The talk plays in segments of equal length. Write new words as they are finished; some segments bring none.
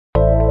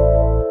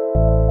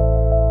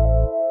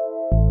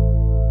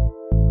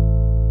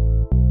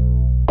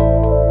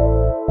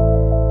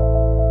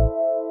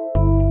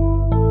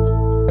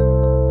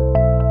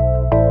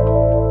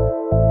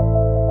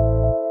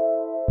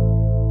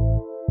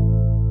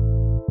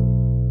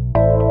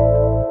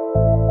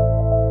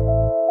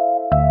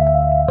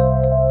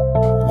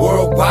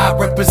Worldwide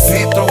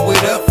represent, throw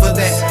it up for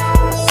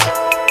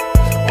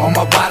that. All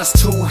my riders,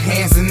 2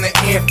 hands in the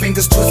air,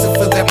 fingers twisted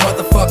for that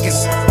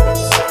motherfuckers.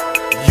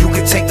 You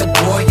can take the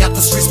boy out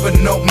the streets, but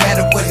no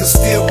matter what, he'll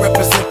still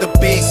represent the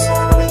big.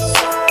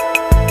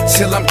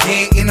 Till I'm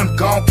dead and I'm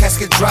gone,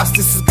 casket drops,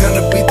 this is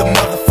gonna be the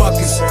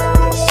motherfuckers.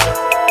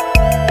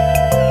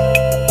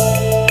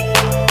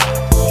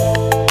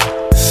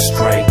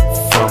 Straight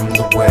from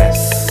the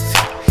west,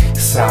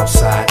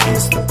 Southside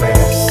is the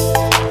best.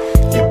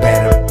 You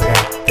better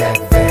pack that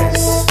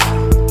vest.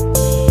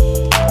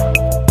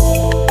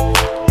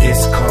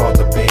 It's called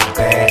the Big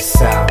Bad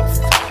South.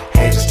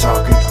 Haters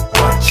talking,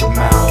 watch your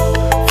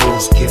mouth.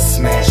 Fools get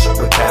smashed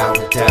without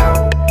a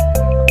doubt.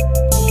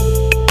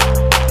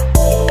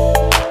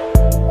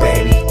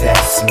 Baby,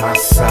 that's my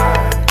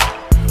side.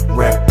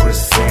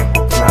 Represent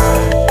with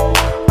pride.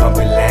 I'll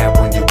be loud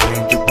when you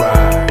win your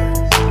ride.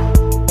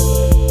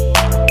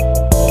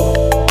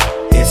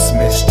 It's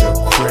Mr.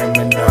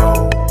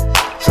 Criminal.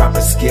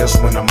 Dropping skills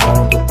when I'm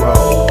on the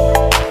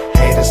road.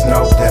 Haters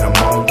know that I'm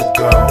on the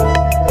go.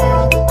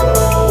 On the go.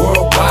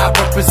 Worldwide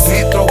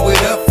represent, throw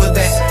it up for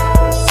that.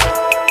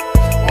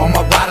 All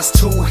my riders,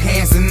 2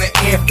 hands in the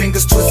air,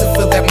 fingers twisted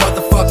for that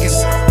motherfuckers.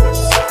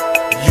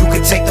 You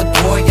can take the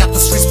boy out the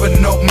streets,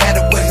 but no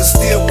matter what, he'll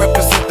still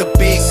represent the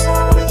big.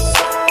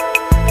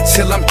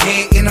 Till I'm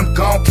dead and I'm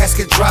gone,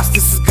 casket drops,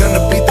 this is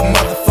gonna be the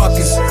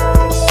motherfuckers.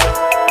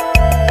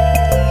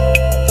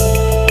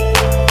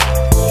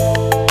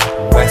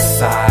 West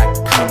side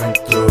coming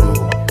through,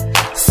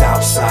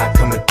 south side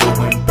coming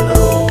through in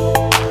blue.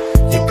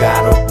 You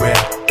gotta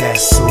rep that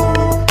suit.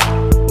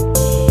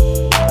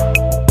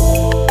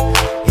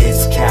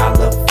 It's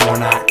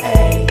California,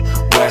 A.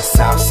 West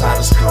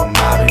Southsiders come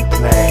out and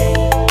play.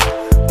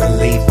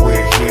 Believe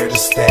we're here to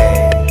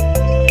stay.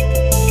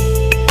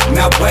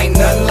 Now ain't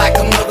nothing like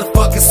a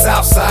motherfucking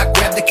Southside.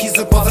 Grab the keys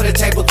up off of the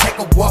table, take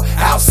a walk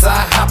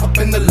outside, hop up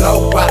in the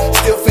low ride.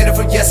 Still faded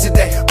from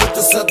yesterday, with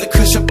the southern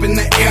kush up in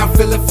the air, I'm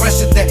feeling fresh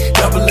today.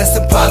 Double S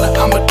Impala,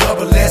 I'm a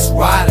double S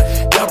rider.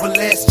 Double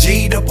S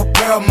G to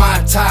prepare my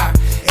attire.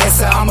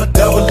 Answer, I'm a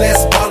double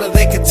S baller,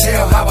 they can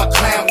tell how I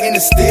clown, and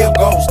it still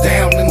goes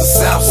down in the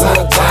south side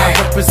of town.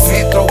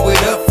 Represent, throw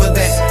it up for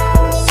that.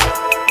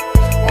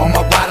 All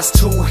my riders,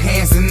 2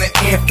 hands in the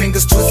air,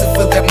 fingers twisted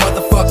for that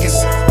motherfuckers.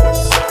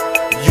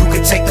 You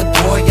can take the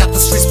boy out the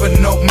streets, but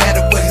no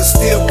matter what, he'll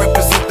still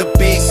represent the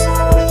big.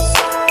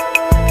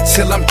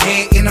 Till I'm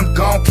dead and I'm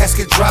gone,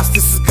 casket drops,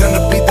 this is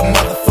gonna be the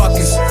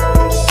motherfuckers.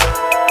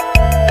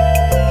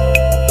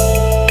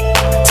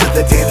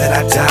 The day that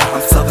I die,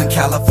 I'm Southern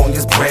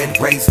California's bred.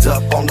 Raised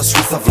up on the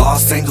streets of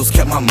Los Angeles,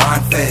 kept my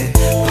mind fed.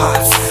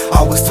 Pops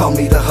always told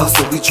me to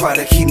hustle, we try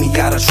to keep me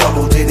out of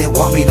trouble. Didn't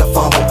want me to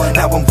fumble, but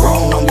now I'm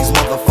grown on these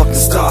motherfucking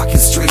stalking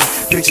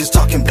streets. Bitches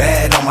talking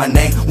bad on my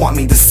name, want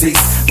me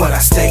deceased, but I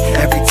stay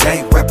every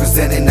day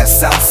representing that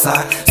south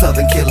side.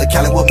 Southern killer,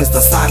 Cali, where Mr.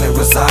 Silent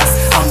resides.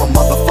 I'm a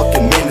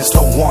motherfucking menace,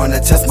 don't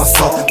wanna test my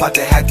soul. About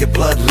to have your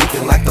blood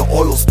leaking like the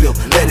oil spill,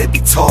 let it be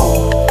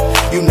told.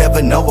 You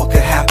never know what could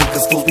happen,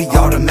 cause fools be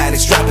automatic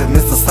strapping.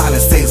 Mr.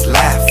 Silent stays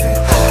laughing.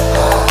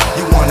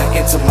 You wanna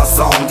enter my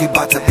zone, you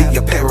about to be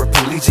a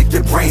paraplegic,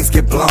 your brains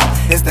get blown.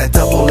 It's that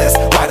double S